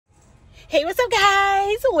Hey, what's up,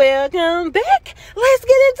 guys? Welcome back. Let's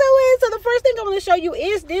get into it. So the first thing I'm going to show you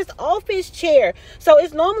is this office chair. So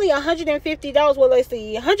it's normally $150. Well, let's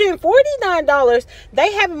see, $149.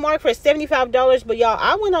 They have it marked for $75, but y'all,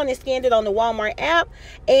 I went on and scanned it on the Walmart app,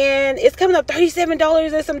 and it's coming up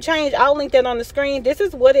 $37 and some change. I'll link that on the screen. This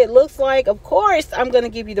is what it looks like. Of course, I'm going to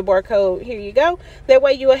give you the barcode. Here you go. That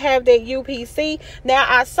way you will have that UPC. Now,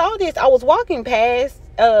 I saw this. I was walking past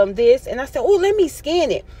this, and I said, oh, let me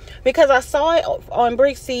scan it, because I saw it on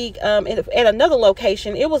Brickseek at another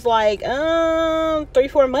location. It was like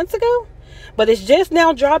 3-4 months ago, but it's just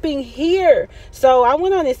now dropping here. So I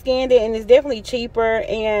went on and scanned it, and it's definitely cheaper,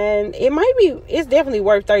 and it's definitely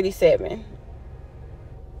worth $37.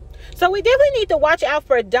 So we definitely need to watch out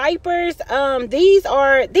for diapers. These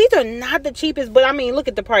are not the cheapest, but I mean, look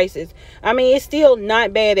at the prices. I mean, it's still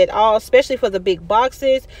not bad at all, especially for the big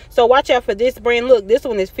boxes. So watch out for this brand. Look, this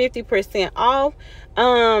one is 50% off.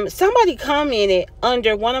 Somebody commented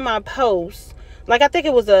under one of my posts, like I think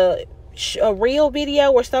it was a reel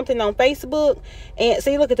video or something on Facebook, and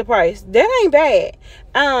see, look at the price. That ain't bad.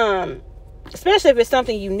 Especially if it's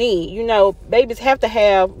something you need. You know, babies have to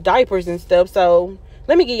have diapers and stuff. So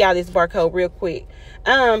let me give y'all this barcode real quick.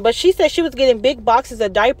 But she said she was getting big boxes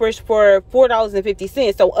of diapers for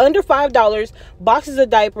 $4.50. So under $5, boxes of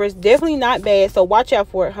diapers. Definitely not bad. So watch out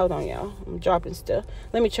for it. Hold on, y'all. I'm dropping stuff.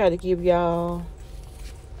 Let me try to give y'all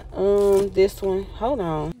this one. Hold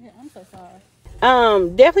on. Yeah, I'm so sorry.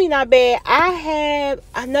 Definitely not bad. I have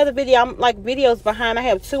another video. I'm like videos behind. I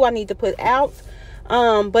have 2 I need to put out.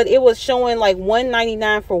 But it was showing like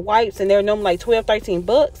 $1.99 for wipes, and they're normally like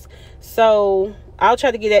 $12-13. So I'll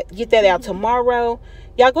try to get that out tomorrow.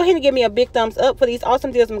 Y'all go ahead and give me a big thumbs up for these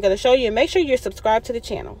awesome deals I'm going to show you. And make sure you're subscribed to the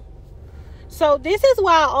channel. So this is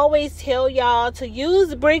why I always tell y'all to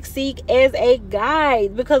use Brickseek as a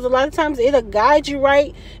guide. Because a lot of times it'll guide you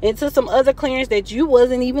right into some other clearance that you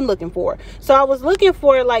wasn't even looking for. So I was looking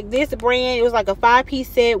for like this brand. It was like a 5-piece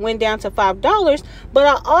set. Went down to $5. But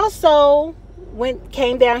I also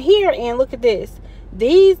came down here and look at this.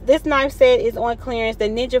 This knife set is on clearance. The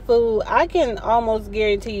Ninja Food, I can almost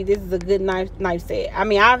guarantee you this is a good knife set. I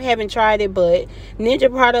mean, I haven't tried it, but Ninja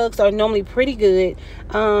products are normally pretty good.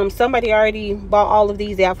 Somebody already bought all of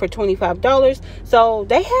these out for $25, so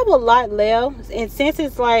they have a lot left. And since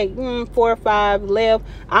it's like 4 or 5 left,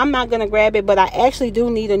 I'm not gonna grab it, but I actually do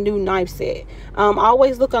need a new knife set.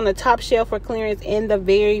 Always look on the top shelf for clearance and the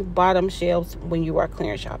very bottom shelves when you are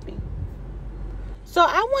clearance shopping. So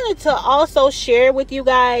I wanted to also share with you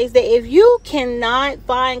guys that if you cannot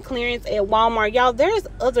find clearance at Walmart, y'all, there's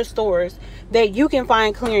other stores that you can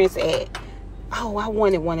find clearance at. Oh, I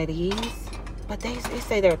wanted one of these, but they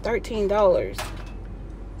say they're $13.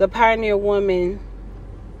 The Pioneer Woman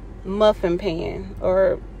muffin pan,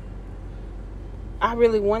 or I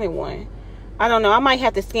really wanted one. I don't know. I might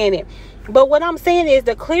have to scan it. But what I'm saying is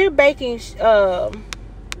the clear baking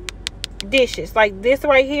dishes like this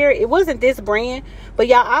right here, it wasn't this brand, but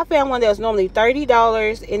y'all, I found one that was normally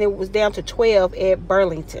 $30 and it was down to $12 at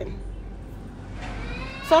Burlington.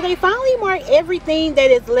 So they finally marked everything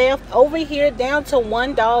that is left over here down to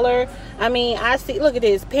 $1. I mean, I see, look at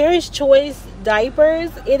this, Parents' Choice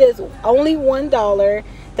diapers. It is only $1.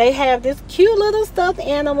 They have this cute little stuffed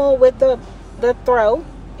animal with the throw.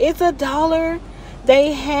 It's $1.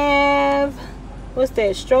 They have, what's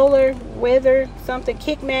that, stroller weather something,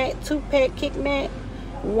 kick mat, 2-pack kick mat,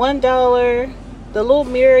 $1. The little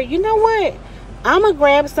mirror. You know what, I'm gonna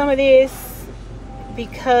grab some of this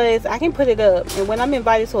because I can put it up, and when I'm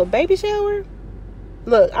invited to a baby shower,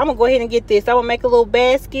 look, I'm gonna go ahead and get this. I'm gonna make a little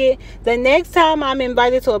basket. The next time I'm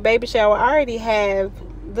invited to a baby shower, I already have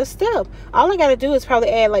the stuff. All I gotta do is probably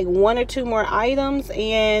add like 1 or 2 more items,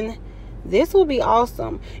 and this will be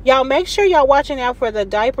awesome. Y'all make sure y'all watching out for the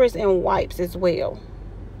diapers and wipes as well.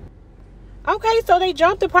 Okay, so they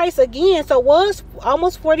dropped the price again. So it was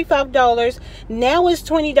almost $45. Now it's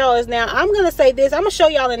 $20. Now I'm gonna say this, I'm gonna show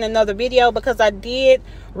y'all in another video because I did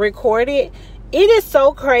record it. It is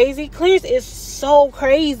so crazy. Clearance is so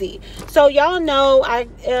crazy. So y'all know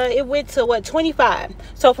it went to what, 25.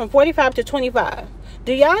 So from 45 to 25.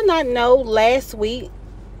 Do y'all not know last week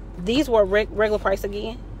these were regular price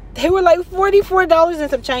again? They were like $44 and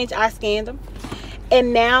some change. I scanned them,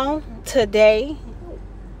 and now today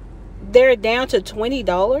they're down to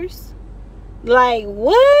 $20. Like,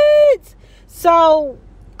 what? So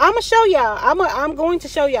I'm gonna show y'all. I'm going to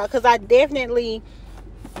show y'all because I definitely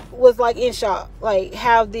was like in shock, like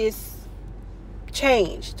how this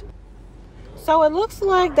changed. So it looks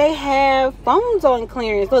like they have phones on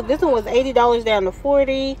clearance. Look, this one was $80 down to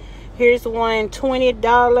 $40. Here's one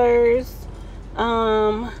 $20.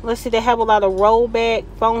 Let's see, they have a lot of rollback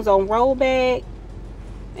phones on rollback.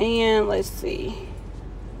 And let's see,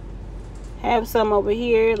 have some over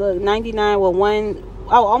here. Look, 99 with one,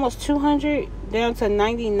 oh, almost 200 down to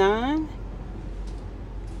 99.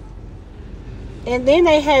 And then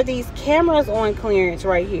they have these cameras on clearance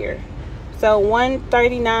right here. So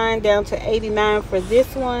 139 down to 89 for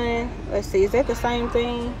this one. Let's see, is that the same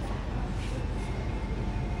thing?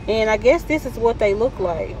 And I guess this is what they look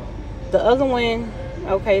like. The other one,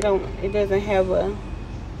 okay, it doesn't have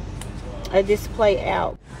a display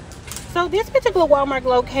out. So this particular Walmart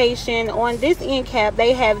location, on this end cap,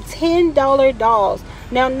 they have $10 dolls.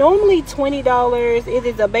 Now normally $20. It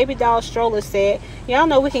is a baby doll stroller set. Y'all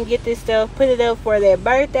know we can get this stuff, put it up for their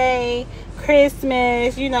birthday,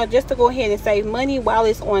 Christmas, you know, just to go ahead and save money while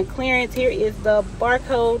it's on clearance. Here is the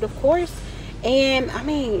barcode, of course. And I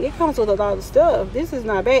mean, it comes with a lot of stuff. This is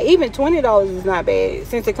not bad. Even $20 is not bad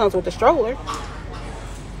since it comes with the stroller.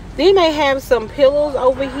 Then they have some pillows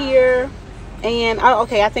over here. And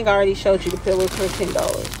okay, I think I already showed you the pillows for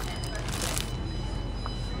 $10.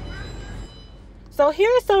 So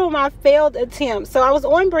here are some of my failed attempts. So I was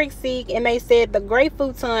on Brickseek and they said the gray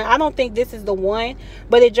futon, I don't think this is the one,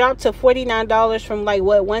 but it dropped to $49 from like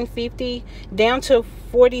what, $150 down to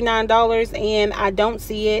 $49, and I don't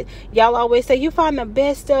see it. Y'all always say you find the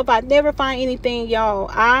best stuff. I never find anything,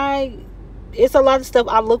 y'all. It's a lot of stuff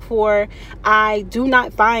I look for. I do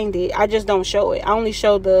not find it. I just don't show it. I only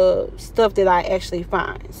show the stuff that I actually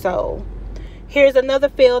find. So here's another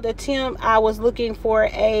failed attempt. I was looking for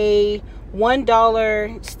a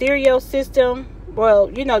 $1 stereo system.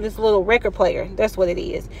 Well, you know, this little record player, that's what it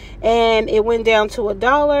is, and it went down to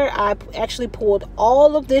 $1. I actually pulled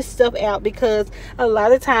all of this stuff out because a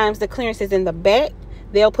lot of times the clearance is in the back.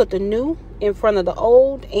 They'll put the new in front of the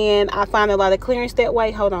old, and I find a lot of clearance that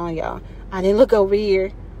way. Hold on, y'all, I didn't look over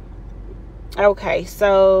here. Okay,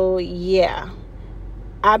 so yeah,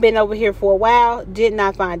 I've been over here for a while, did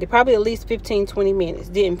not find it. Probably at least 15-20 minutes,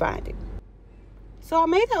 didn't find it. So I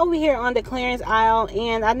made it over here on the clearance aisle,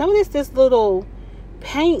 and I noticed this little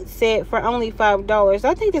paint set for only $5.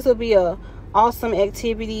 I think this would be a awesome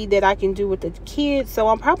activity that I can do with the kids, so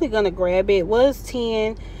I'm probably gonna grab it. It was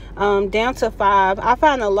 10 down to 5. I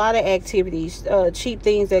find a lot of activities, cheap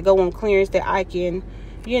things that go on clearance that I can,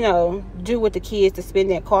 you know, do with the kids to spend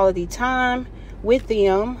that quality time with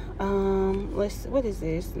them. What is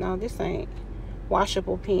this? No, this ain't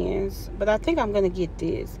washable pens, but I think I'm gonna get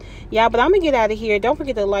this. Yeah, but I'm gonna get out of here. Don't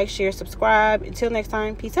forget to like, share, subscribe. Until next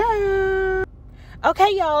time, peace out.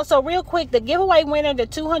 Okay, y'all, so real quick, the giveaway winner, the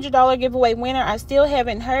 $200 giveaway winner, I still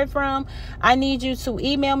haven't heard from. I need you to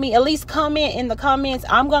email me, at least comment in the comments.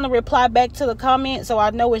 I'm going to reply back to the comment so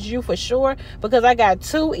I know it's you for sure, because I got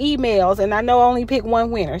 2 emails and I know I only pick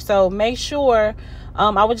one winner. So make sure,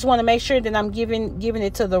 I just want to make sure that I'm giving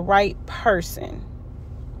it to the right person.